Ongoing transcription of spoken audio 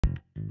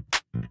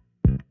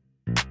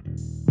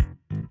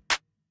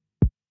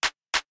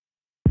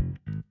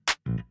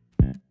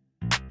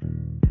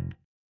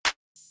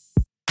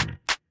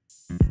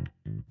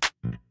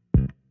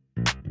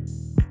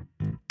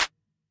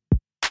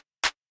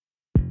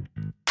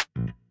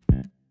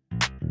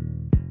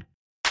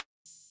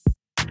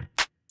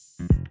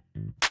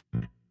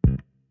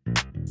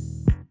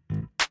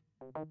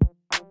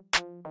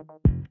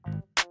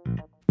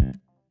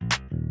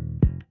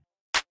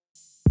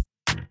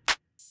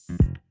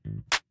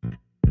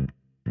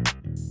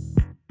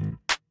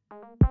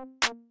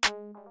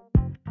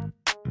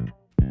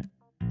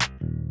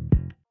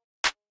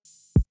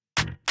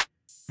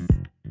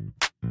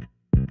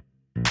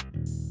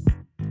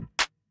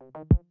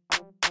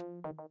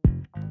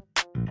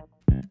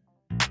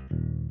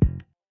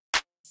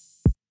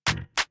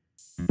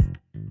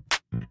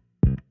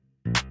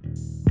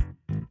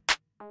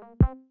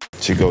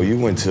Chico, you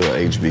went to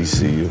a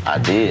HBCU. I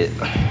did.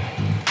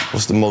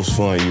 What's the most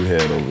fun you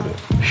had over there?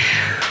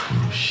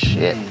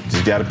 Shit.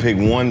 Just gotta pick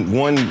one,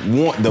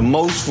 the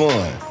most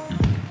fun.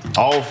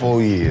 All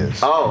 4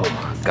 years. Oh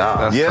my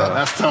God.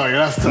 That's tough.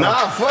 That's tough.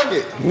 Nah, fuck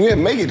it. Yeah,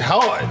 make it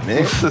hard,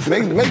 man.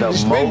 Make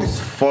the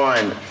most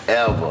fun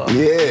ever.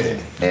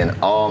 Yeah. In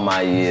all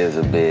my years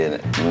of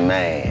being,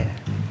 man.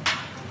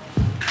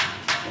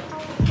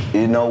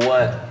 You know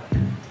what?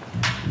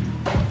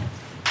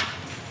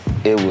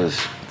 It was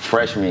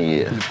freshman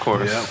year. Of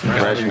course. Yeah,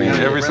 freshman year.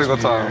 Every single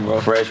time,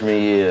 bro.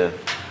 Freshman year.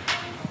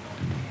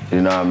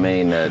 You know what I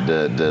mean?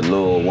 The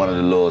little, one of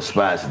the little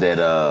spots that,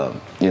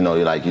 you know,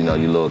 like, you know,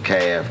 your little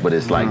calf, but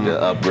it's like the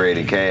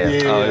upgraded calf.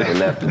 Yeah. They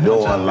left the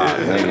door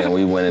unlocked, nigga, and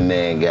we went in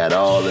there and got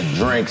all the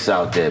drinks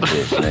out that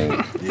bitch,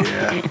 nigga.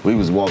 Yeah. We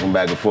was walking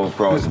back and forth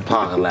across the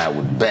parking lot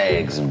with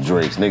bags of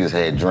drinks. Niggas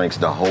had drinks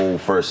the whole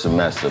first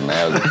semester,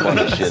 man. That was the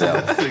funniest shit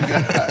ever.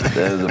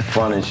 That was the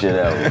funniest shit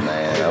ever,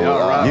 man. That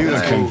was, You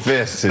done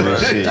confessed to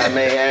this shit. I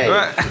mean, hey,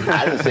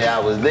 I didn't say I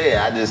was there.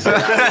 I just said I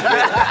was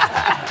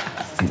there.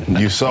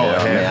 You saw it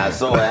happen. Man, I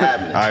saw it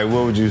happening. All right,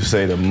 what would you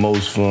say the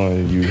most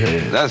fun you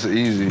had? That's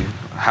easy.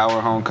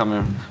 Howard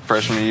homecoming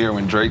freshman year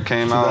when Drake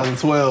came out.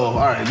 2012.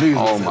 All right, niggas.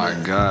 Oh my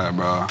God,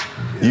 bro.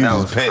 You, That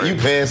was you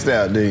passed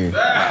out, didn't you?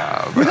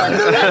 Nah, bro.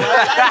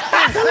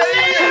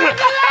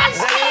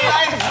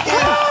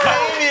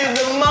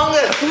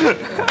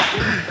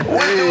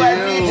 What do I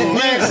need to do?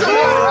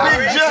 Someone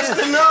big just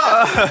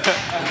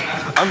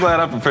enough. I'm glad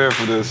I prepared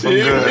for this. I'm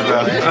good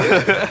about it.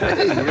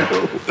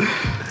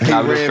 He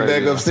ran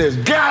back upstairs.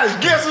 Guys,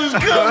 guess who's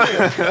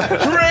coming?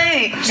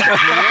 Drake.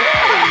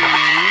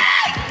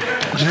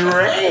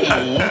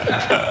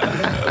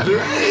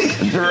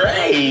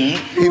 Drake.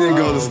 He didn't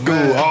go to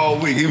school all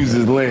week. He was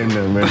just laying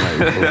there, man. Like,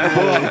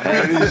 fuck,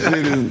 this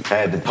shit is...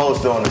 Had the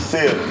poster on the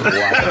ceiling.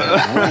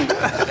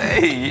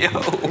 Hey, yo.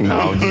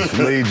 No, just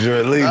leave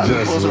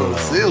Justice Poster on alone. the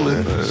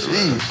ceiling.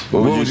 Sheesh.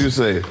 What would you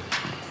say?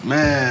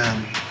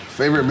 Man,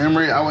 favorite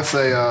memory? I would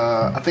say,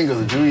 I think it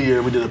was a junior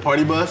year. We did a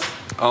party bus.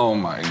 Oh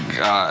my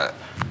God.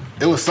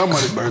 It was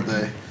somebody's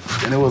birthday,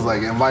 and it was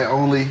like invite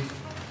only.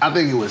 I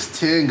think it was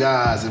 10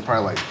 guys and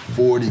probably like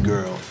 40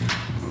 girls.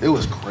 It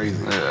was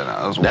crazy. Yeah,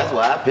 nah, That's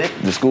why I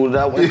picked the school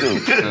that I went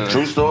to.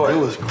 True story. It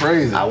was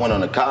crazy. I went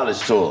on a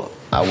college tour.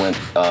 I went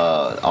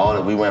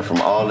we went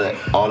from all the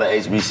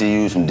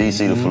HBCUs from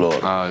DC to Florida.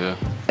 Oh yeah.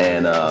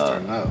 And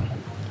up.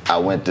 I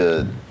went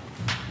to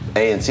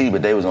A&T,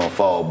 but they was on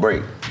fall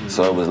break.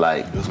 So it was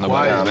like, It was you know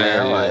quiet, what I mean? man,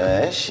 I'm like, yeah.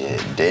 that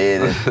shit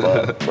dead as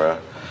fuck, bro.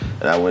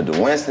 And I went to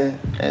Winston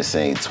and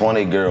seen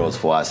 20 girls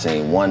before I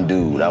seen one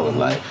dude. I was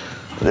like,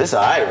 this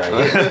all right right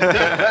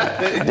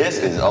here. This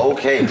is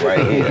okay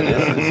right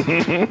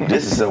here.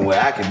 This is somewhere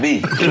I could be.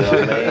 You know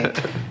what I mean?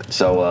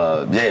 So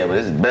yeah, but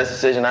this is the best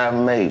decision I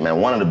ever made, man.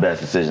 One of the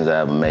best decisions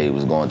I ever made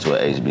was going to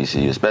a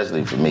HBCU,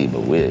 especially for me.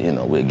 But we'll get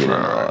into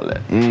all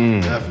that.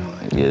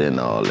 Definitely. Get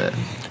into all that.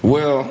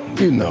 Well,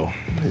 you know,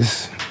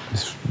 it's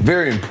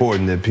very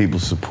important that people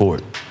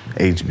support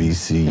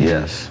HBCU.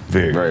 Yes,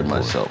 very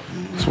much so.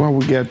 That's why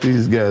we got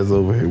these guys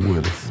over here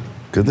with us,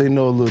 because they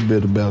know a little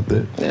bit about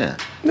that. Yeah.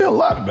 They know a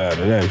lot about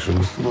it, actually.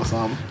 A little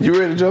something. You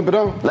ready to jump it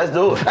on? Let's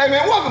do it. Hey,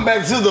 man, welcome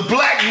back to the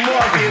Black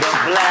Market. The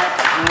Black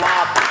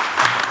Market.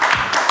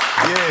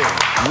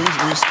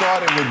 Yeah, we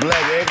started with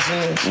Black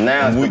excellence.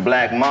 Now it's the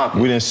Black Market.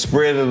 We done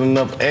spread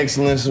enough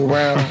excellence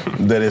around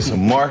that it's a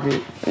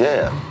market.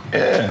 Yeah.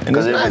 Yeah.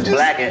 Because it was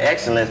Black and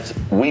excellence,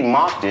 we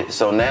mocked it,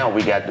 so now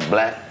we got the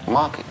Black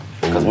Market.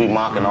 Because we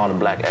mocking all the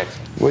Black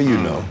excellence. Well, you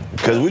know,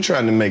 because we're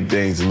trying to make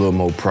things a little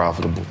more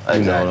profitable. Exactly.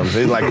 You know what I'm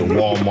saying? It's like the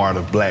Walmart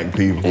of black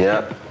people.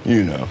 Yep.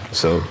 You know.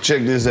 So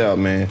check this out,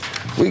 man.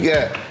 We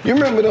got, you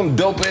remember them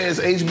dope-ass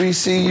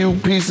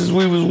HBCU pieces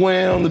we was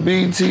wearing on the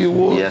BET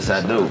Awards? Yes,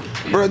 I do.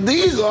 Bro,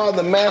 these are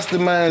the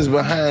masterminds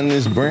behind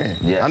this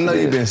brand. Yes, I know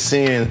it you've is. been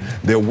seeing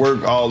their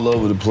work all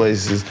over the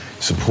places.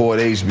 Support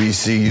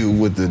HBCU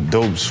with the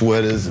dope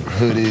sweaters and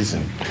hoodies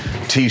and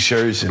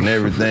T-shirts and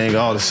everything.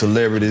 All the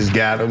celebrities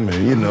got them,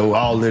 and you know,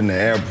 all in the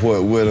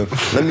airport with them.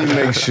 Let me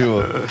make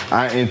sure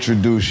I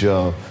introduce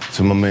y'all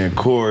to my man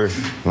Corey,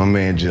 my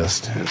man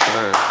Justin. Yes,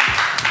 sir.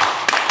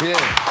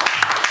 Yeah.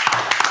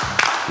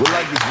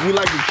 We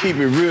like to keep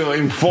it real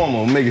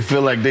informal, make it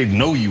feel like they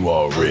know you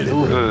already.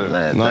 Good.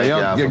 Man, No, thank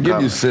y'all y'all for give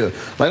coming.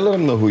 yourself, like, let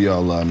them know who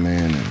y'all are,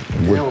 man,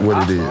 and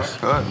what it is.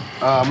 Good.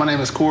 My name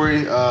is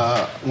Corey,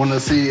 one of the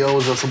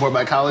CEOs of Support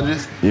Back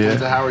Colleges. Yeah. Went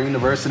to Howard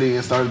University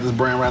and started this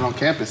brand right on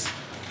campus.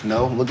 You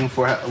know, looking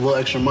for a little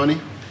extra money,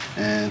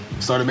 and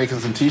started making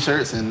some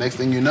T-shirts. And next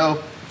thing you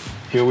know,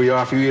 here we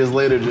are a few years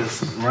later,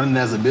 just running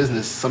as a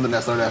business, something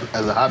that started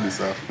as a hobby.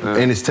 So,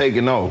 and it's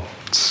taking off.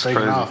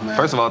 Taking off, man.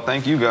 First of all,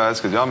 thank you guys,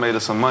 because y'all made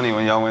us some money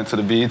when y'all went to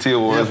the BET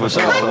Awards. Yeah, for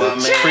sure.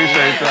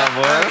 Appreciate that,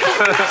 boy.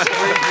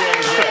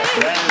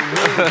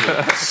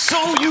 So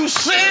you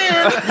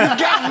said you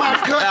got my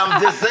cut.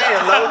 I'm just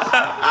saying, Los.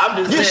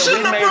 I'm just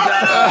saying we made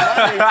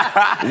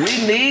that money.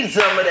 We need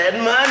some of that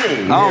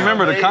money. I don't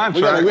remember the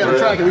contract. We got to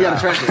track it. We got to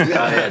track it. Oh,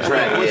 yeah,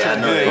 track. Yeah, I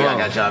know that. Y'all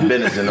got y'all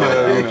business in order.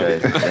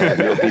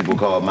 Okay. Your people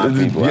call my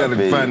people. You got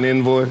to find the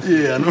invoice?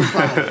 Yeah, no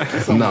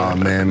problem. Nah,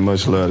 man,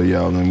 much love to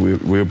y'all,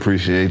 and we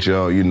appreciate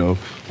y'all, you know,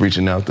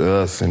 reaching out to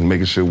us and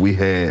making sure we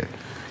had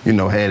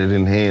it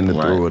in hand to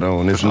throw it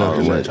on. It's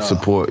nothing that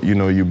support, you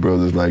know, you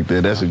brothers like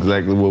that. That's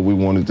exactly what we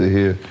wanted to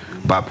hear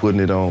by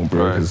putting it on,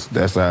 bro, because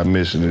that's our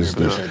mission is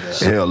to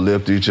help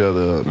lift each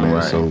other up,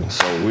 man. So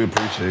we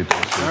appreciate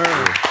that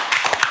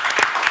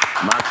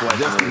shit. My question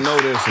Just to know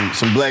there's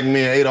some black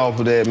men ate off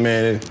of that,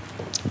 man.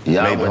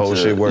 Made the whole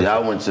shit work.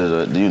 Y'all went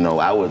to the, you know,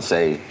 I would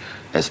say,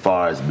 as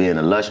far as being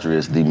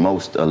illustrious, the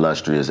most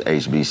illustrious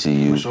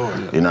HBCU. For sure.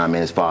 You know what I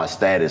mean? As far as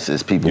status,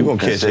 as people You're going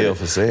to catch hell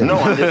for saying No,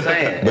 I'm just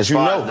saying. But as you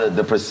far know. as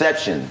the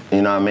perception,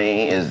 you know what I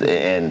mean?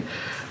 And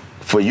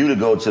for you to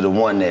go to the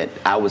one that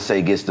I would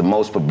say gets the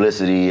most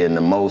publicity and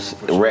the most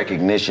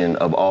recognition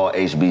of all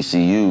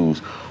HBCUs,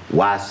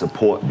 why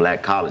support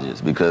black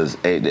colleges? Because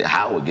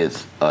Howard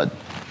gets a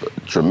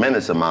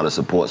tremendous amount of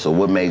support. So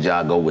what made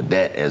y'all go with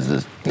that as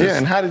this? Yeah,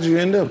 and how did you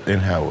end up in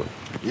Howard?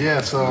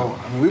 Yeah, so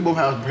I mean, we both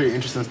have pretty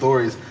interesting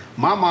stories.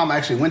 My mom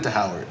actually went to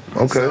Howard.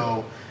 Okay.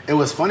 So it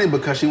was funny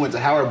because she went to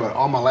Howard, but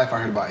all my life I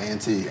heard about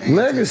A&T.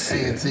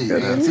 Legacy. A&T,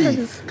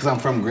 because I'm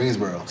from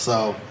Greensboro.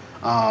 So,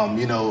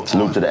 you know.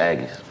 Salute to the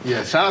Aggies.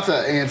 Yeah, shout out to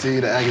A&T,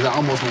 the Aggies. I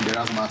almost went there.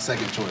 That was my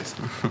second choice.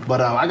 But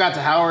I got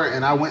to Howard,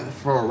 and I went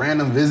for a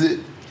random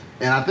visit.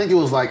 And I think it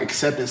was like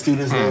acceptance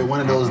students day,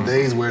 one of those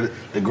days where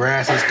the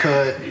grass is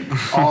cut,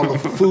 all the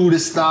food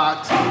is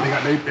stocked, they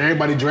got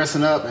everybody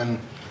dressing up, and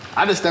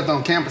I just stepped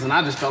on campus and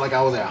I just felt like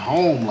I was at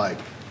home. Like,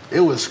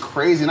 it was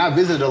crazy. And I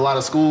visited a lot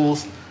of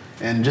schools,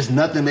 and just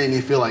nothing made me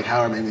feel like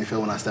Howard made me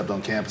feel when I stepped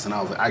on campus. And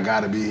I was like, I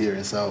gotta be here.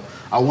 And so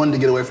I wanted to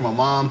get away from my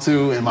mom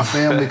too and my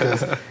family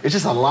because it's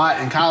just a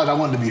lot. In college, I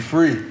wanted to be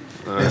free.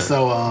 Right. And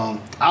so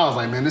I was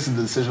like, man, this is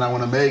the decision I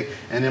want to make.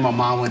 And then my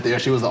mom went there.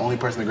 She was the only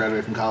person to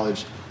graduate from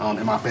college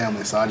in my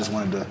family. So I just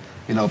wanted to,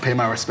 you know, pay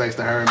my respects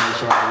to her and make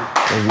sure I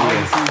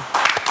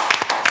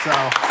So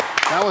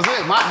that was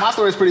it. My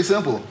story is pretty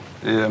simple.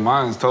 Yeah,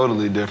 mine's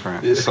totally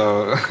different. Yeah.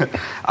 So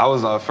I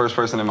was the first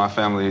person in my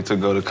family to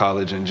go to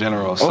college in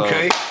general. So.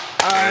 Okay.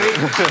 All right.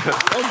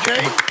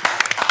 Okay.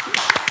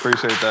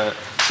 Appreciate that.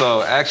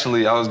 So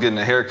actually, I was getting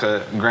a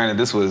haircut. Granted,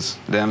 this was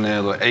damn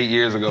near like 8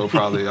 years ago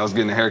probably. I was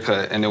getting a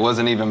haircut, and it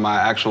wasn't even my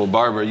actual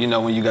barber. You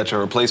know when you got your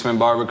replacement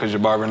barber because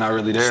your barber not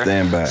really there?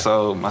 Standby.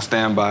 So my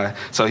standby.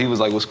 So he was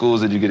like, what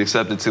schools did you get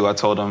accepted to? I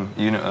told him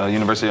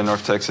University of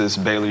North Texas,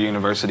 Baylor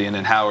University, and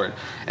then Howard.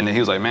 And then he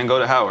was like, man, go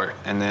to Howard.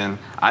 And then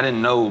I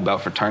didn't know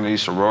about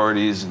fraternities,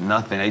 sororities,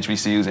 nothing,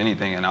 HBCUs,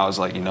 anything. And I was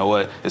like, you know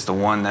what? It's the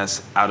one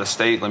that's out of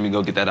state. Let me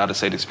go get that out of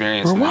state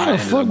experience. Bro, why the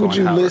fuck would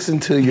you listen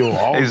to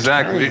your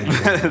Exactly.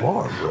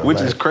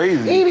 Which is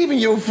crazy. Ain't even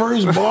your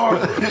first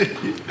barber.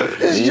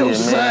 It's your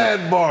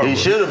side barber. He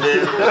should have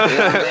been.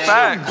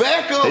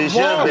 Backup He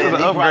should have been. He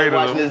probably Upgraded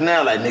watching him. this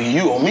now like, nigga,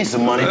 you owe me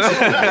some money too.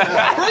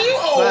 Bro, you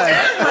owe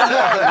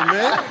everybody,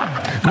 man.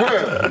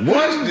 Bro,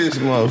 watch this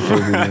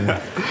motherfucker,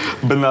 man.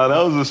 But no,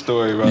 that was the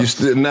story, bro. You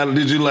still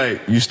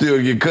you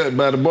still get cut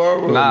by the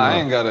barber? Nah, I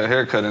ain't got a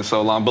haircut in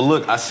so long. But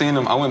look, I seen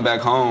him. I went back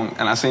home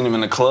and I seen him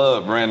in the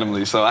club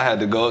randomly. So I had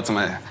to go up to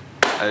my,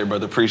 hey,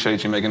 brother,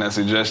 appreciate you making that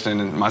suggestion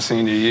in my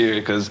senior year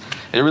because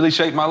it really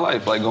shaped my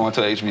life, like going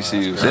to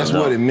HBCUs. That's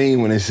what it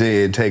mean when they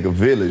say it take a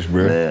village,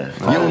 bro. Yeah,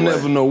 you don't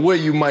never know where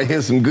you might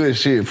hear some good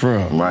shit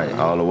from. Right,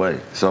 all the way.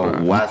 So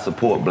why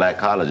support black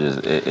colleges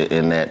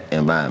in that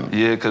environment?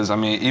 Yeah, because, I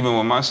mean, even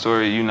with my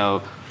story, you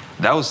know,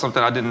 that was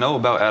something I didn't know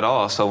about at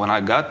all. So when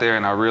I got there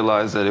and I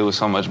realized that it was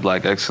so much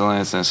black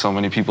excellence and so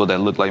many people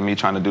that looked like me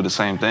trying to do the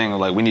same thing,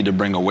 like we need to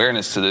bring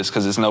awareness to this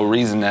because there's no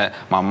reason that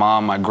my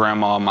mom, my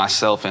grandma,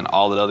 myself, and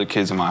all the other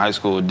kids in my high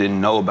school didn't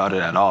know about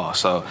it at all.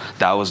 So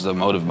that was the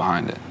motive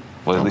behind it.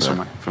 Well, at least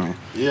for me.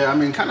 Yeah, I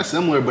mean, kind of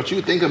similar, but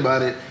you think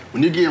about it,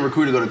 when you're getting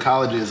recruited to go to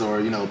colleges or,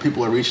 you know,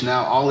 people are reaching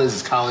out, all this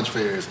is college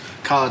fairs,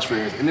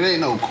 and it ain't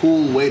no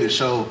cool way to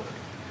show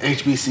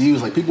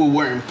HBCUs. Like, people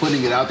weren't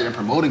putting it out there and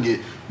promoting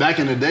it. Back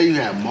in the day, you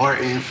had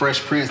Martin,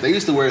 Fresh Prince. They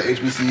used to wear the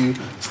HBCU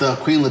stuff,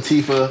 Queen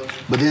Latifah,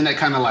 but then that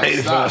kind of like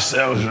 85 stopped.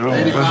 South Road.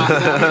 85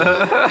 South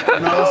Road. You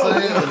know what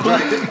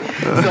I'm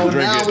saying? So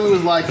now we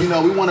was like, you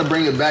know, we want to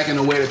bring it back in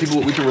a way that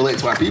we can relate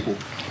to our people.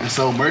 And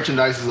so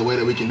merchandise is a way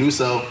that we can do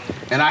so.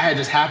 And I had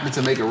just happened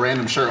to make a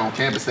random shirt on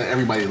campus that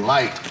everybody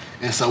liked.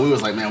 And so we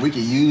was like, man, we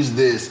could use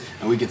this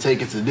and we could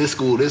take it to this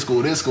school, this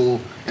school, this school.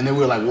 And then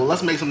we were like, well,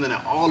 let's make something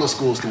that all the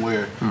schools can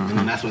wear. Mm-hmm. And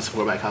then that's when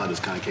Support Black Colleges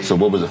kind of came. So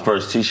what was the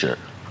first T-shirt?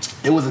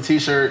 It was a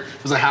T-shirt.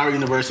 It was a Howard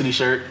University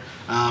shirt.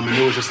 And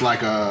it was just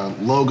like a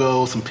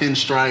logo, some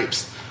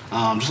pinstripes,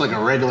 just like a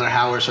regular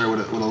Howard shirt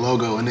with a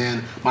logo. And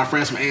then my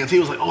friends from A&T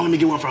was like, oh, let me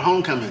get one for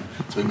homecoming.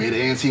 So we made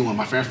an A&T one.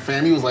 My friend from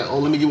FAMU was like, oh,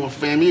 let me get one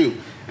for FAMU.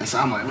 And so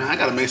I'm like, man, I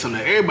gotta make something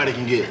that everybody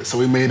can get. So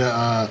we made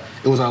it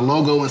was our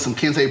logo and some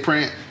Kente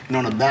print, and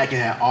on the back it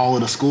had all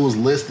of the schools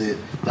listed.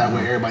 That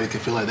way everybody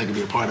could feel like they could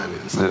be a part of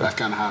it. And so that's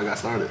kind of how I got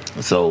started.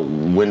 So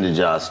when did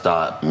y'all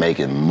start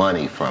making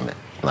money from it?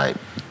 Like,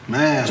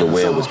 man, to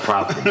where it was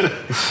profitable?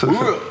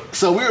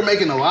 we were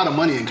making a lot of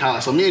money in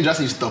college. So me and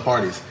Justin used to throw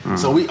parties.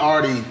 So we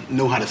already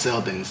knew how to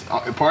sell things.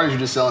 At parties, you're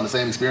just selling the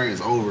same experience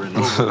over and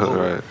over and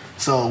over. Right.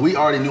 So we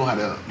already knew how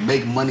to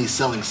make money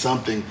selling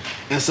something.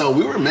 And so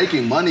we were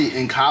making money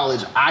in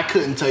college. I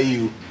couldn't tell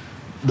you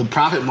the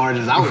profit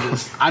margins.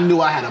 I knew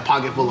I had a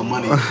pocket full of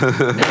money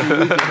every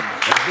weekend. It's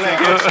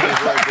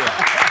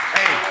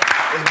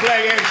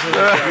black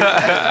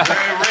excellence.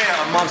 Very rare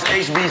amongst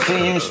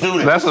HBCU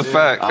students. That's a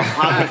fact. A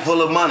pocket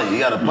full of money. You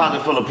got a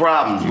pocket full of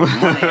problems, but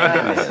money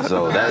ain't there.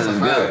 So that's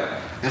good.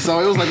 And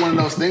so it was like one of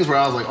those things where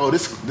I was like, oh,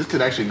 this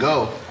could actually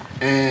go.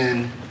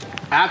 And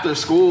after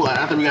school,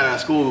 after we got out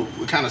of school,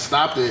 we kind of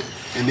stopped it,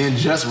 and then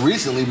just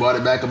recently brought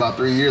it back about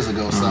 3 years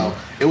ago. So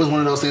it was one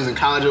of those things. In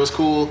college, it was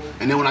cool,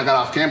 and then when I got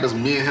off campus,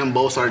 me and him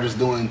both started just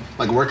doing,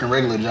 like, working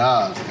regular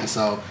jobs. And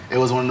so it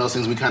was one of those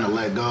things we kind of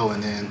let go,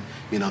 and then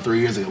 3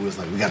 years ago, we was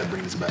like, we got to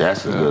bring this back.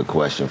 That's a good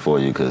question for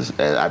you, because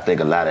I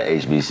think a lot of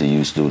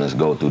HBCU students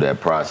go through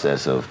that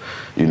process of,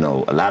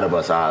 a lot of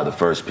us are the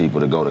first people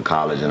to go to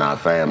college in our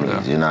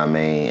families, you know what I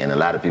mean? And a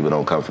lot of people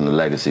don't come from the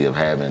legacy of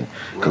having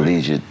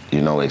collegiate,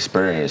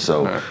 experience.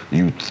 So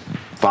you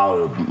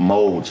follow the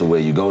mold to where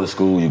you go to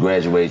school, you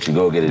graduate, you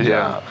go get a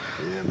job.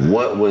 Yeah,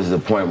 what was the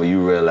point where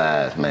you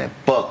realized, man,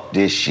 fuck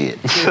this shit?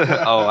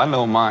 Oh, I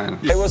know mine.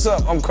 Hey, what's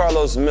up? I'm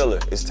Karlous Miller.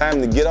 It's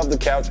time to get off the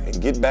couch and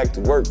get back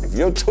to work. If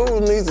your tool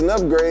needs an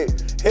upgrade,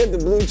 head to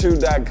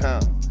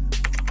BlueChew.com.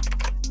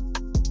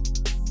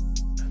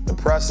 The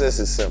process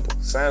is simple.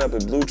 Sign up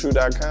at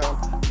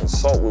BlueChew.com,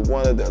 consult with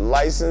one of their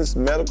licensed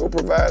medical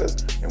providers,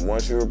 and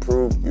once you're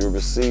approved, you'll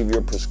receive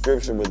your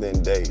prescription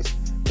within days.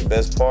 The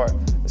best part,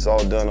 it's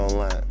all done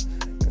online.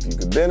 If you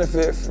could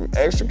benefit from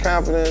extra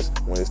confidence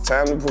when it's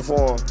time to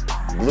perform,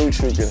 Blue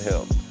Chew can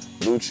help.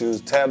 Blue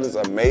Chew's tablets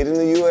are made in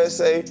the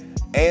USA,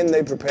 and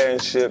they prepare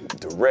and ship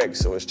direct,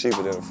 so it's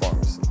cheaper than a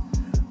pharmacy.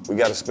 We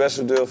got a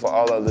special deal for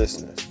all our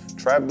listeners.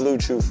 Try Blue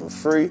Chew for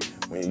free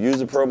when you use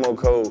the promo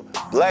code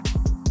BLACK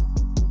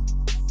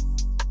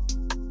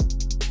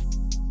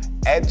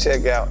at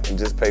checkout and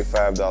just pay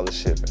 $5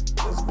 shipping.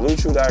 That's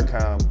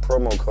BlueChew.com,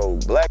 promo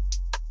code BLACK.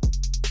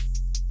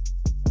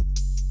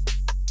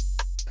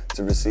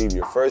 To receive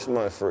your first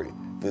month free.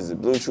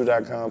 Visit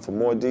BlueChew.com for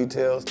more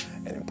details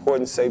and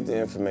important safety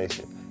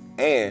information.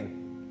 And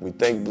we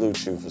thank Blue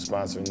Chew for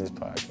sponsoring this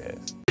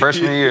podcast.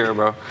 Freshman year,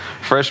 bro.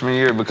 Freshman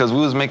year, because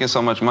we was making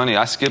so much money.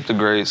 I skipped a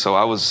grade, so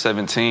I was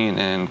 17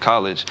 in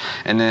college.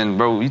 And then,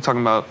 bro, you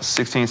talking about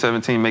 16,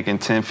 17, making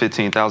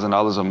 $10,000,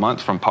 $15,000 a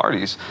month from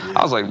parties. Yeah.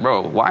 I was like, bro,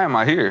 why am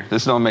I here?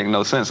 This don't make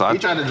no sense. You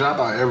tried to drop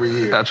out every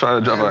year. I tried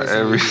to drop out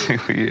every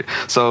single year.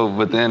 So,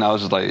 but then I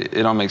was just like,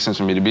 it don't make sense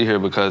for me to be here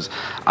because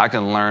I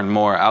can learn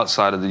more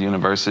outside of the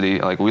university.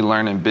 Like, we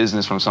learn in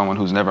business from someone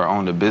who's never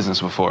owned a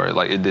business before.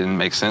 Like, it didn't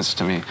make sense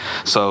to me.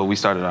 So we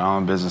started our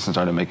own business and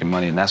started making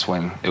money, and that's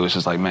when it was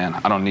just like, man,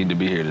 I don't need to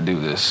be here to do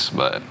this,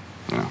 but,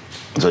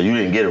 So you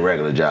didn't get a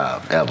regular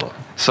job, ever?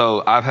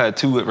 So I've had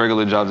 2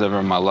 regular jobs ever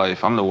in my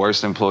life. I'm the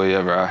worst employee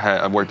ever.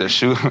 I worked at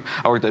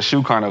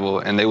Shoe Carnival,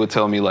 and they would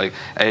tell me, like,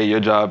 hey, your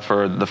job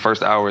for the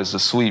first hour is to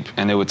sweep,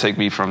 and it would take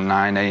me from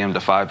 9 a.m. to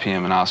 5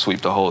 p.m., and I'll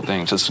sweep the whole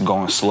thing, just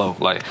going slow,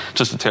 like,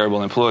 just a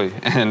terrible employee.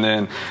 And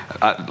then,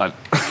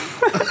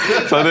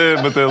 so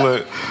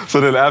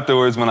then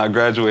afterwards, when I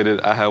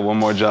graduated, I had one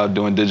more job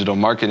doing digital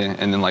marketing,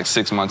 and then, like,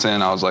 6 months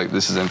in, I was like,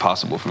 this is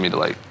impossible for me to,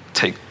 like,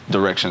 take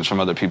directions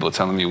from other people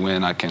telling me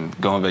when I can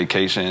go on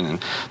vacation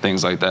and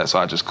things like that. So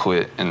I just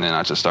quit, and then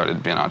I just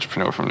started being an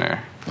entrepreneur from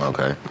there.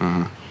 Okay.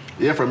 Mm-hmm.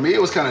 Yeah, for me,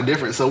 it was kind of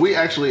different. So we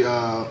actually,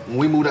 when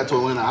we moved out to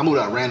Atlanta, I moved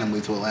out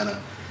randomly to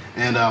Atlanta,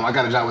 and I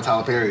got a job with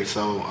Tyler Perry.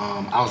 So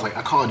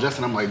I called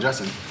Justin. I'm like,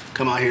 Justin,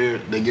 come out here.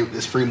 They give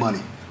this free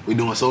money. We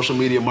doing social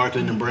media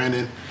marketing and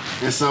branding.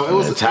 And so it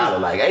was... And Tyler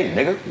like, hey,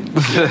 nigga.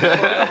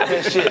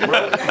 That shit,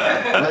 bro.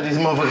 Let these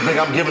motherfuckers think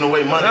I'm giving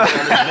away money.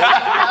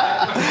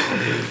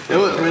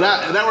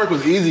 That work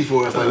was easy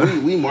for us.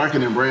 Like, we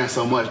market and brand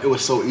so much. It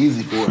was so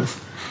easy for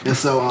us. And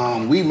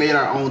so we made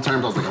our own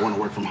terms. I was like, I want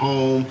to work from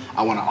home.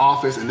 I want an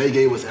office. And they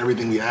gave us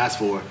everything we asked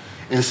for.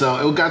 And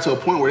so it got to a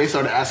point where they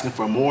started asking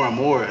for more and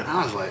more. And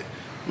I was like,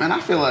 man,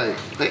 I feel like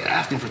they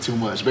asking for too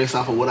much based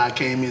off of what I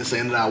came in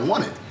saying that I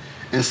wanted.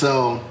 And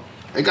so...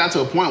 it got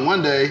to a point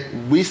one day,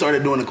 we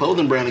started doing a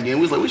clothing brand again.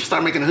 We was like, we should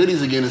start making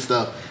hoodies again and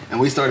stuff. And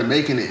we started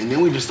making it, and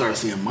then we just started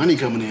seeing money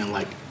coming in,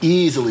 like,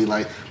 easily.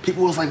 Like,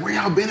 people was like, where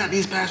y'all been at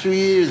these past few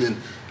years? And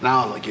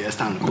I was like, yeah, it's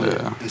time to quit.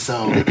 Yeah. And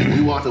so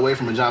we walked away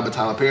from a job at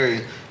Tyler Perry,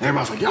 and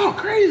everybody's like, y'all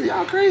crazy.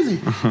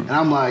 And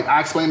I'm like,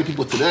 I explained to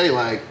people today,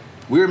 like,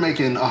 we're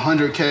making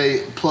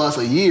 $100K plus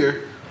a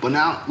year, but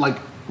now, like,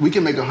 we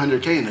can make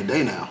 $100K in a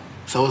day now.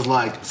 So it's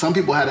like some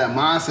people have that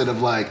mindset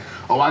of like,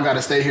 oh, I got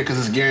to stay here because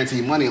it's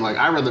guaranteed money. Like,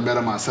 I'd rather bet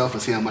on myself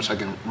and see how much I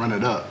can run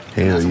it up.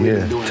 Hell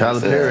yeah.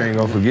 Tyler Perry ain't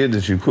gonna forget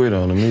that you quit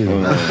on him either.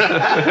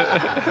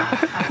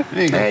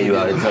 And you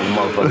out here telling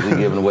motherfuckers you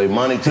giving away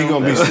money to. He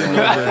gonna be sitting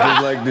up there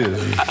just like this.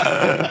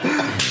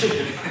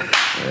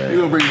 You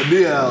gonna bring the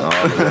beer out.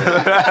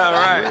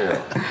 Right.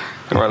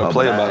 Right to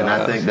play about it. And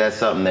I think that's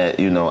something that,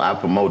 you know, I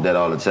promote that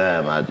all the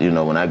time.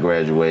 When I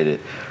graduated,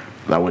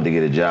 I went to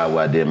get a job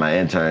where I did my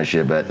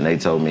internship at, and they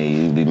told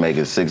me you'd be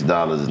making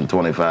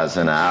 $6.25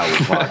 an hour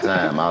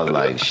part-time. I was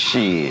like,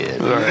 shit.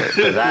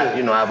 Because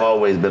I've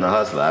always been a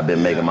hustler. I've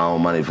been making my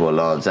own money for a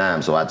long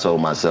time, so I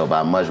told myself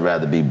I'd much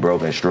rather be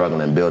broke and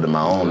struggling and building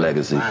my own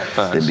legacy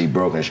than be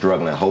broke and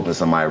struggling, hoping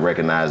somebody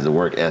recognizes the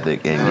work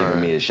ethic and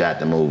giving me a shot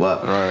to move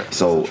up.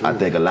 So I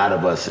think a lot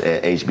of us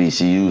at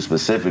HBCU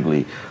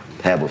specifically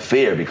have a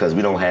fear because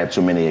we don't have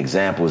too many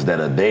examples that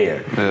are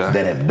there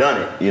that have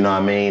done it, you know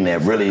what I mean?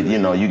 That really,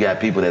 you got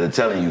people that are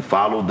telling you,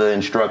 follow the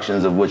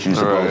instructions of what you're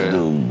supposed to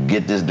do.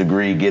 Get this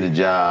degree, get a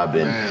job,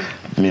 and,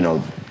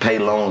 pay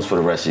loans for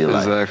the rest of your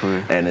life.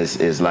 Exactly. And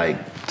it's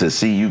like to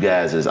see you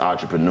guys as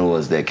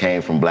entrepreneurs that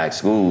came from black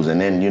schools, and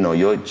then,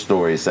 your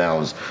story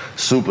sounds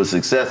super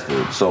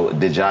successful. So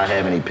did y'all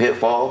have any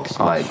pitfalls?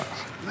 Man,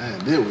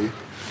 did we?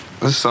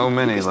 There's so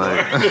many,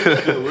 like.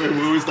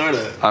 Where we start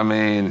at? I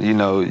mean,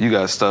 you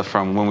got stuff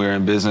from when we were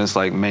in business,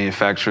 like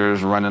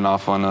manufacturers running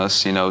off on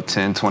us, $10,000,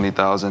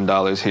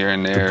 $20,000 here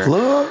and there.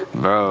 Plug?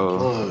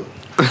 Bro.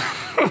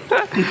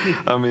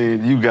 I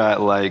mean, you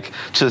got like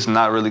just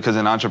not really, because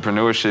in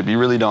entrepreneurship, you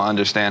really don't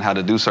understand how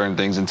to do certain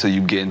things until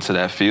you get into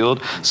that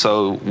field.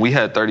 So we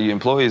had 30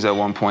 employees at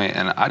one point,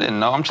 and I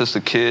didn't know. I'm just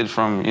a kid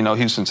from,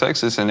 Houston,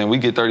 Texas, and then we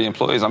get 30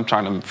 employees. I'm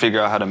trying to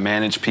figure out how to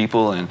manage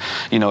people and,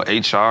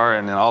 HR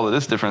and then all of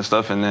this different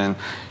stuff. And then,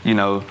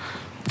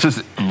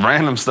 just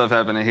random stuff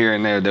happening here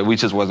and there that we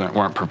just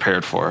weren't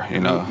prepared for, You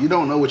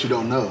don't know what you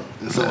don't know.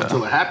 And so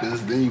until it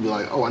happens, then you be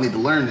like, oh, I need to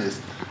learn this.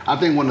 I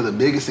think one of the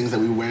biggest things that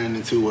we ran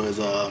into was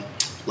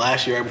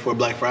last year right before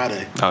Black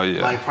Friday. Oh,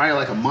 yeah. Like probably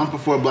like a month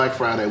before Black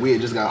Friday, we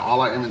had just got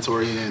all our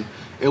inventory in.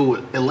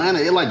 Atlanta,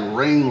 it like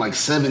rained like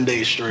 7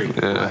 days straight.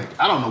 Yeah. Like,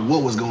 I don't know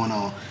what was going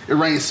on. It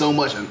rained so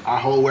much and our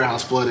whole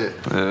warehouse flooded.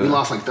 Yeah. We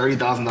lost like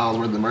 $30,000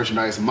 worth of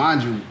merchandise,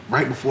 mind you,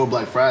 right before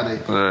Black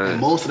Friday. Right. And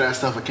most of that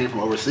stuff came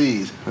from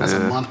overseas. That's a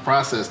month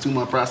process, 2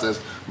 month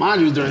process. Mind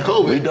you, it was during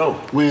COVID. We don't.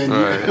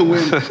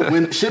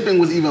 When shipping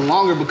was even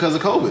longer because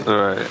of COVID.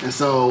 Right. And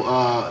so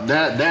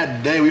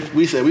that day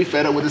we said we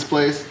fed up with this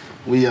place.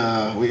 We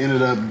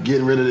ended up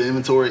getting rid of the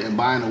inventory and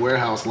buying a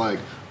warehouse like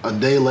a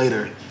day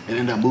later and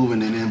ended up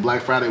moving. And then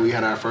Black Friday we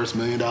had our first $1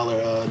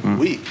 million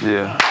week.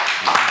 Yeah.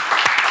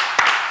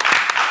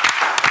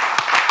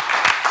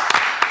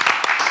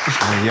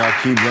 And y'all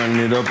keep running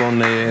it up on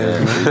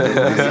their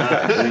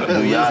ass.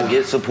 Do y'all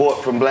get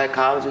support from black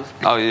colleges?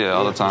 Oh yeah,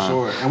 all the time.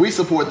 For sure. And we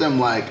support them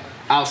like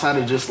outside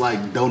of just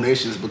like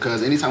donations,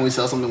 because anytime we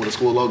sell something with a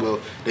school logo,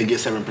 they get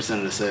 7%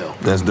 of the sale.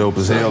 That's dope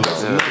as hell.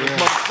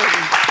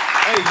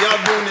 Hey,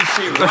 y'all doing this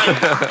shit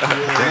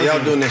right.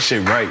 Y'all doing this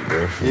shit right,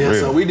 bro. Yeah,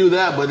 so we do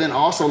that, but then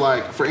also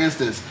like, for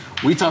instance,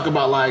 we talk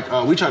about like,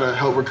 we try to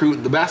help recruit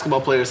the basketball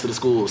players to the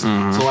schools.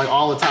 So like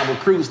all the top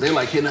recruits, they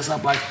like hitting us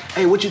up like,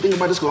 hey, what you think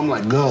about this school? I'm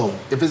like, go.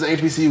 If it's an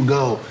HBCU,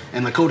 go.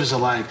 And the coaches are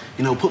like,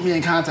 put me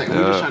in contact.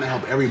 We're just trying to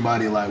help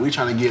everybody. Like, we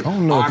trying to get I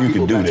don't know our if you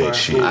people can do back to that our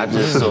shit. schools. I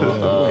just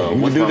saw,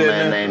 what's do my that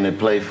man now? name that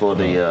played for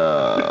the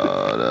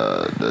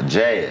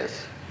Jazz?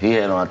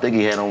 I think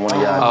he had on one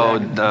of y'all. Oh,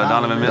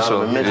 Donovan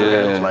Mitchell. Donovan Mitchell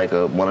had on like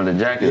one of the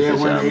jackets. Yeah,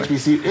 that we're in y'all the made.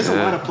 HBCU. It's a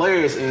lot of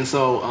players, and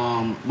so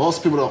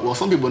most people don't. Well,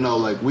 some people know.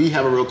 Like, we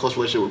have a real close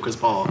relationship with Chris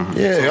Paul. Yeah, I was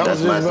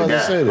That's just about to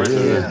say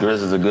that.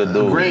 Chris is a good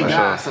dude. Great man.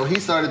 guy. So he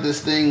started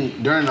this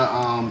thing during the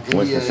NBA.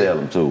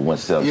 Winston-Salem too.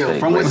 Winston-Salem Yeah, State.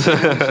 from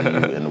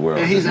Winston in the world.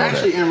 And he's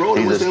actually enrolled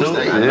in He's a Winston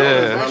student. State. I know,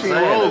 Yeah. He's that's actually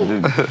what I'm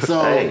saying. enrolled.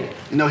 So,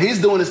 Hey. he's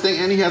doing this thing,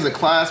 and he has a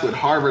class with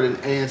Harvard and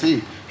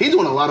A&T. He's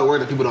doing a lot of work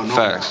that people don't know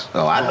Facts.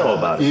 Oh, I know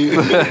about it.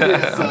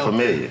 Yeah, so I'm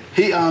familiar.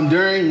 He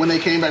during when they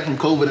came back from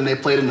COVID and they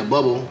played in the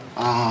bubble,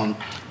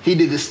 he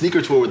did this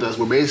sneaker tour with us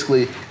where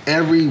basically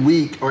every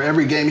week or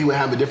every game he would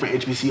have a different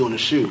HBCU on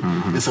his shoe.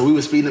 And so we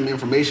was feeding him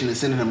information and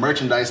sending him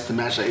merchandise to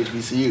match that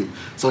HBCU.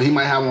 So he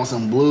might have on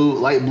some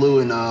light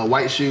blue and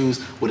white shoes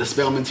with a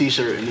Spelman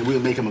t-shirt, and then we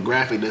would make him a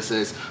graphic that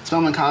says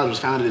Spelman College was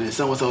founded in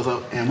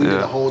so-and-so, and we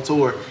did the whole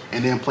tour.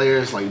 And then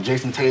players like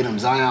Jason Tatum,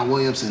 Zion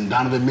Williamson,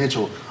 Donovan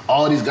Mitchell,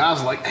 all of these guys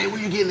were like, hey, where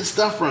you getting this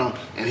stuff from?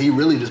 And he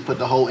really just put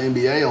the whole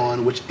NBA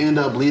on, which ended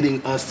up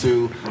leading us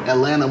to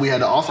Atlanta. We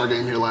had the All-Star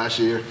game here last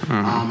year,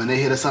 and they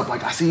hit us up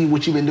like, I see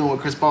what you've been doing with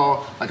Chris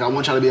Paul. Like, I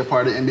want y'all to be a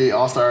part of the NBA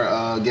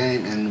All-Star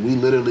game. And we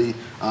literally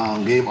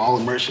gave all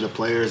the merch to the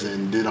players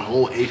and did a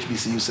whole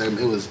HBCU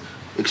segment. It was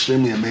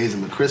extremely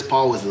amazing. But Chris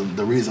Paul was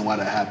the reason why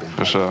that happened.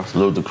 For sure.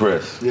 Salute to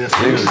Chris. Yes,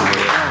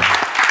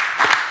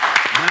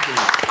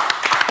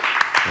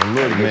 And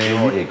look,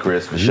 man, Here,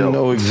 Chris, for you sure.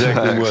 know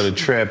exactly what a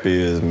trap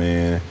is,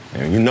 man.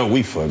 And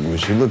we fuck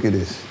with you. Look at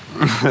this.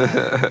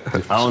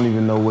 I don't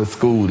even know what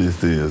school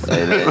this is.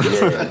 Yeah.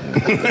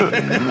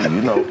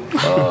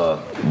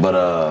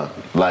 But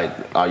like,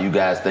 are you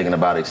guys thinking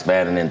about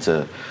expanding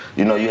into?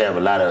 You know, you have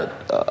a lot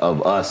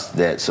of us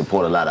that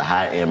support a lot of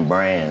high-end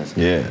brands.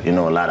 Yeah. You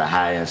know, a lot of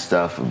high-end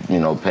stuff. You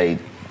know, paid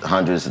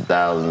hundreds of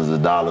thousands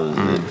of dollars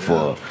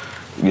for.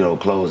 You know,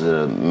 clothes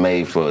that are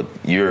made for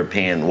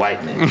European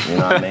white men. You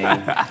know what I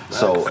mean?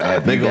 So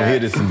have They you gonna guys, hear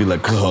this and be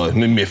like, "God,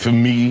 meant for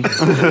me."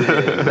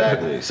 Yeah,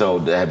 exactly. So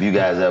have you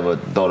guys ever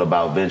thought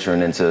about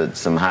venturing into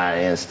some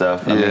high-end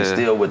stuff? I mean,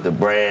 still with the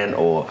brand,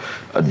 or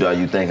are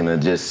you thinking of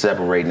just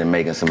separating and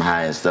making some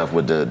high-end stuff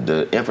with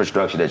the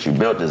infrastructure that you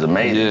built is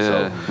amazing.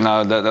 Yeah, So.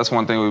 no, that's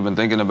one thing we've been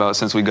thinking about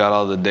since we got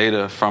all the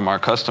data from our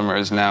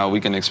customers. Now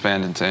we can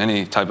expand into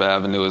any type of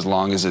avenue as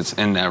long as it's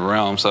in that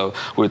realm. So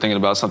we're thinking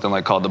about something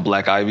like called the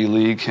Black Ivy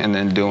League, and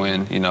then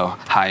doing, you know,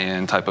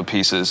 high-end type of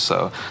pieces.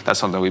 So that's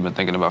something we've been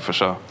thinking about for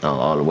sure. Oh,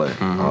 all the way.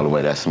 All the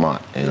way. That's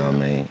smart. You know what I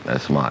mean?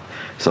 That's smart.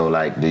 So,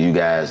 like, do you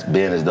guys,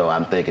 being as though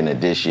I'm thinking that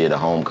this year the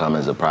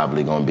homecomings are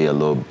probably going to be a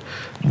little,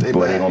 they're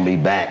going to be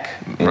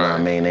back. You know what I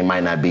mean? They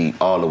might not be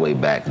all the way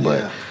back,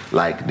 but,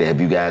 like,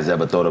 have you guys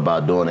ever thought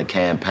about doing a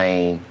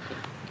campaign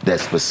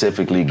that's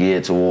specifically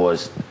geared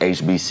towards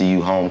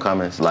HBCU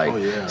homecomings?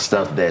 Like,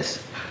 stuff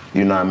that's,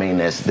 you know what I mean,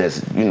 that's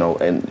you know,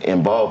 and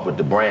involved with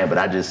the brand. But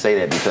I just say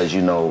that because,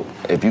 you know,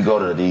 if you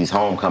go to these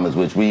homecomings,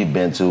 which we've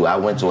been to, I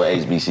went to a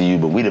HBCU,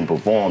 but we didn't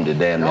perform the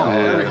damn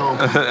every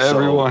homecoming.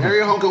 Everyone.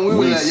 Every homecoming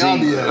we was at, y'all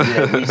be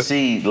at. Yeah, we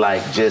see,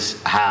 like,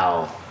 just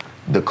how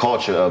the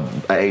culture of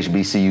a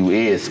HBCU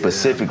is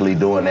specifically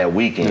during that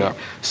weekend. Yeah.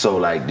 So,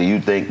 like, do you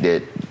think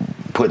that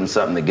putting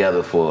something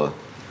together for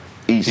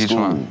each school,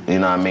 one. You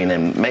know what I mean,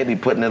 and maybe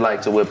putting it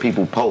like to where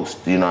people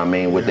post, you know what I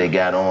mean, what they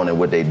got on and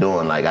what they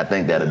doing, like, I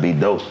think that'd be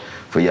dope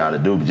for y'all to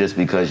do, just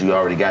because you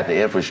already got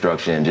the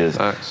infrastructure, and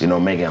just, you know,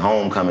 making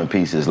homecoming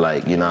pieces,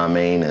 like, you know what I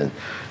mean, and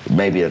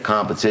maybe a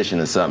competition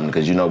or something,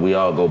 because, you know, we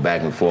all go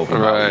back and forth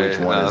about which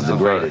one is the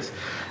greatest.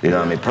 You know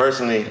what I mean?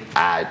 Personally,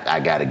 I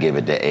got to give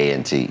it to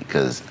A&T,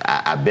 because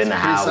I've been to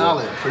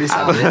Howard. Pretty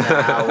solid. I've been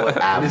to Howard.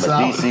 I'm a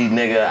DC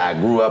nigga. I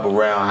grew up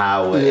around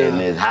Howard,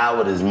 and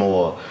Howard is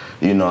more,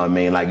 you know what I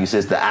mean? Like, you said,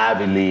 it's the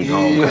Ivy League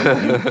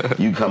homecoming.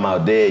 You come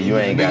out there, you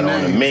ain't got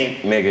on the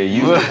mink, nigga.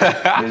 You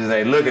just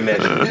ain't looking at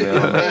you. You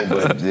know what I mean?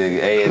 But the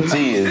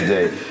A&T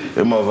is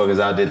the motherfuckers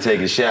out there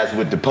taking shots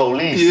with the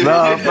police.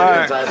 No,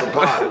 that type of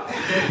party.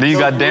 Then you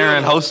got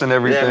Darren hosting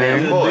everything. Yeah,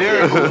 man, of course.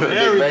 Darren hosting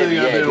everything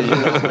out there. You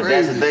know, but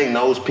that's the thing,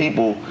 those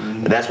people,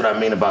 that's what I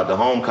mean about the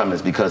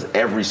homecomings, because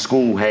every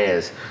school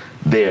has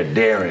their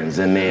Darrens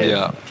and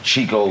their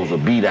Chicos or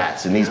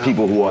B-Dots, and these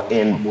people who are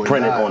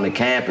printed on the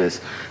campus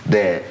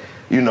that,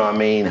 you know what I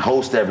mean,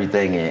 host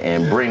everything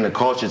and bring the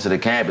culture to the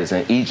campus,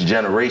 and each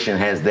generation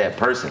has that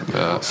person.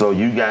 So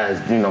you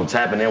guys, you know,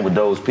 tapping in with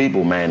those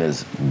people, man,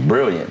 is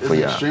brilliant for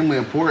y'all. It's extremely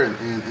important,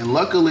 and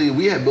luckily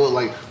we had built,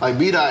 like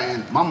B-Dot,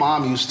 and my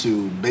mom used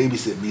to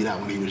babysit B-Dot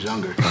when he was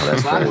younger.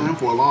 So I knew him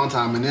for a long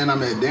time, and then I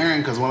met Darren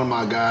because one of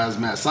my guys,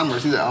 Matt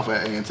Summers, he's at Alpha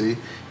at A&T,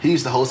 he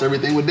used to host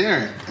everything with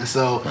Darren, and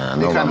so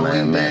they kind of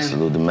linked in.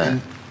 Salute to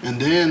Matt. And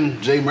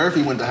then Jay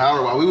Murphy went to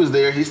Howard while we was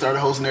there. He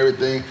started hosting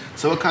everything.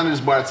 So it kind of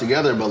just brought it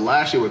together. But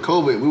last year with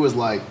COVID, we was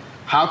like,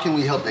 how can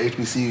we help the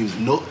HBCUs?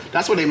 No,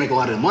 that's where they make a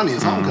lot of their money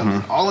is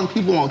homecoming. All them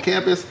people on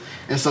campus.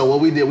 And so what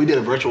we did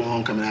a virtual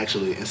homecoming,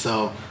 actually. And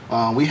so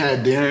we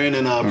had Darren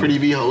and Pretty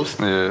V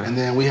host. And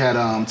then we had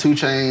 2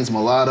 Chainz,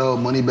 Mulatto,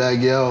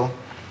 Moneybagg Yo,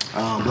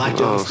 Black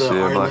Joe Stuff,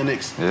 Ari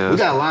Lennox. We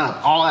got a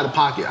lineup all out of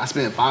pocket. I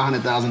spent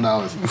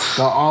 $500,000.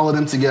 Got all of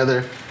them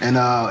together, and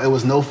it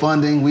was no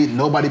funding.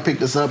 Nobody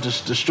picked us up to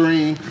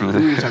stream. We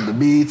reached out to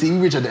BET. We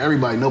reached out to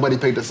everybody. Nobody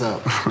picked us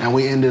up, and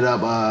we ended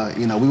up,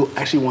 you know, we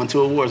actually won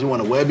 2 awards. We won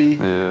a Webby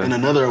and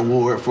another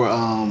award for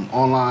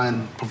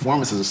online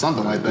performances or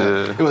something like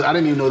that. It was, I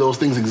didn't even know those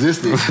things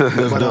existed.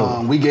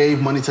 But we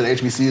gave money to the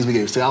HBCUs. We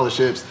gave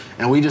scholarships,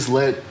 and we just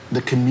let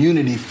the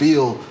community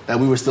feel that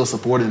we were still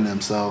supporting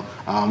them. So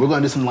we're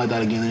going to do something like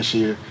that again this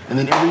year. And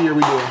then every year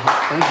we do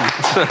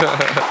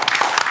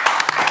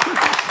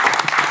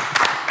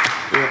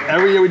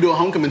every year we do a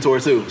homecoming tour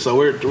too. So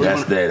we're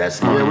trying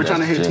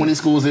to hit 20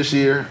 schools this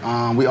year.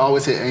 We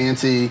always hit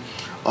A&T,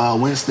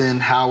 Winston,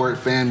 Howard,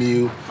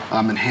 FAMU,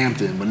 and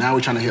Hampton. But now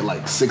we're trying to hit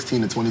like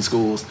 16 to 20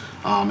 schools.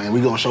 And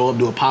we're going to show up,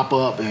 do a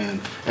pop-up, and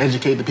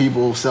educate the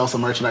people, sell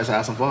some merchandise,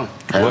 have some fun.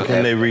 What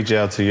can they reach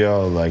out to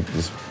y'all? Like,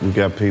 we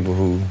got people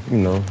who, you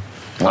know,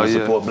 want to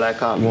support Black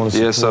Colleges.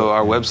 Yeah, so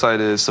our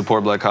website is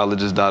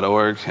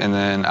supportblackcolleges.org, and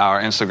then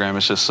our Instagram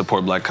is just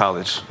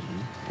supportblackcollege.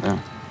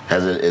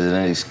 Is it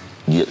any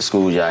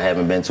schools y'all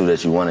haven't been to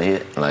that you want to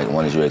hit? Like,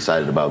 one that you're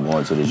excited about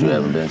going to that you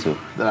haven't been to?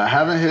 That I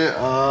haven't hit?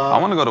 I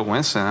want to go to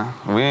Winston.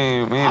 We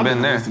ain't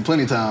been there. Winston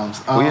plenty times.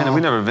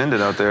 We never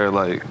vended out there,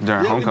 like,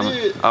 during homecoming.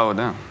 We did. Oh,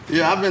 damn.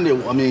 Yeah, I've been there.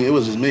 I mean, it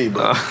was just me,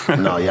 but...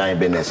 No, y'all ain't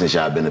been there since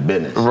y'all been in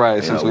business.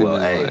 Right, since we've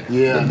been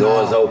the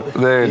door's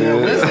open. There it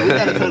is. Winston, we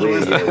got to come to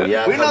Winston.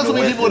 We know so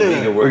many people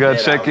there. We got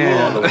to check in. You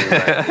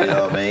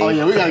know what I mean? Oh,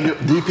 yeah, we got to get...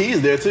 DP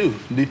is there, too.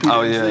 DP.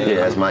 Oh, yeah. Yeah,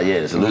 that's my...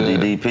 Yeah, salute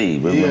to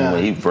DP. Remember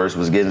when he first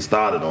was getting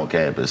started on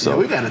campus. So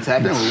we got to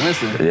tap in with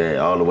Winston. Yeah,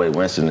 all the way.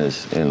 Winston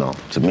is, you know,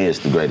 to me, it's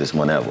the greatest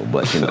one whenever.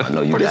 But you know, I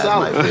know you Pretty guys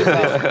solid. might fit Pretty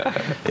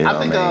there. You know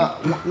I think what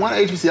I mean? one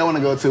HBC I want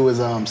to go to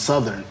is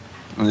Southern.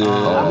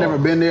 I've never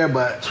been there,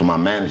 but That's where my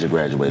manager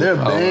graduated. their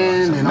from.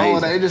 band and all amazing.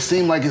 of that, it just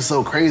seems like it's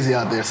so crazy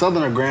out there.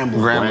 Southern or Grambling?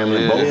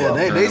 Grambling, both Yeah, of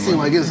them. they seem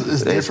like it's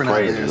It's different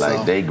crazy. out there. Like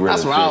so they grill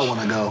that's fish where I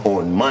want to go.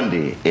 on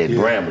Monday at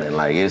Grambling.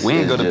 Like it's We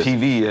ain't it's go to just,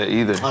 PV yet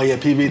either. Oh yeah,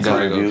 PV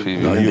Gotta too. go to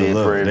PV. Oh, We you did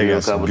love it. Prairie They View got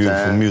a some couple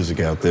beautiful times. music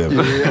out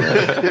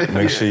there.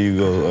 Make sure you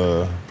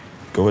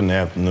go in the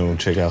afternoon,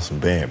 check out some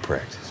band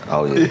practice.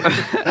 Oh yeah.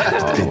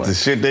 All the way. The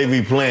shit they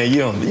be playing,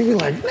 you be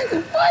like,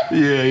 nigga, what?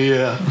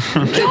 Yeah.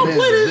 Y'all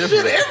play this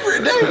shit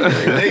every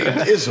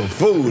day. It's some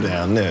food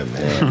down there,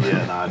 man.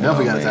 Yeah, nah,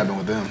 definitely got to tap in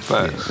with them.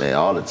 Facts. Man,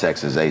 all the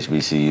Texas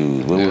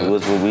HBCUs.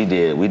 What's what we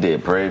did? We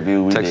did Prairie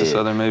View. We Texas did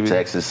Southern, maybe?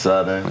 Texas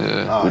Southern.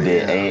 Yeah. We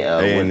did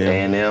A&M.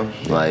 A&M.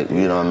 Like,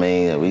 you know what I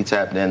mean? We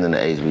tapped into the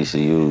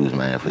HBCUs,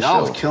 man, for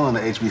Y'all sure. was killing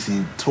the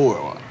HBC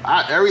tour.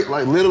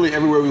 Literally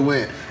everywhere we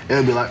went,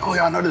 it'd be like, oh,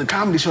 y'all know the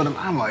comedy show.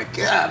 I'm like,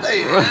 yeah,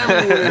 they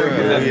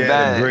everywhere. We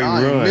had a great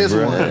I ain't run, miss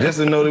bro. one. Just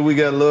to know that we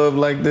got love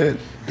like that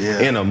Yeah.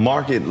 in a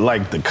market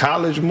like the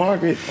college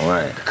market.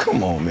 Right.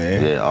 Come on,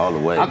 man. Yeah, all the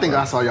way. I think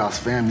bro. I saw y'all's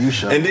FAMU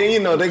show. And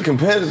then, they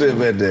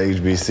competitive at the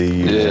HBCU.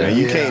 Yeah. Man.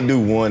 You Yeah. can't do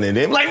one and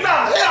then like,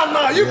 nah, hell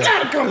no, you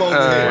gotta come over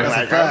here.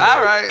 Like,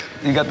 All right,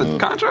 you got the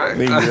contract.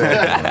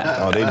 exactly.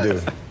 Oh, they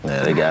do.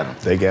 Yeah, they got them.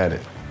 They got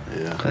it.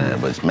 Yeah,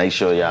 but make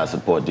sure y'all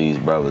support these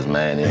brothers,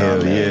 man. You know Hell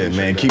what I mean? yeah,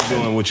 man. Keep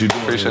doing what you're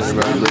doing. Appreciate it,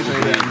 bro.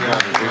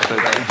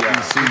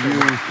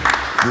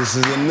 HBCU. This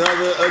is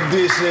another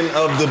edition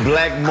of the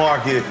Black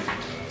Market.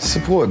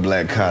 Support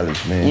Black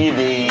College, man. You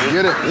did.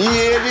 Get it?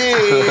 Yeah, it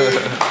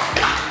is.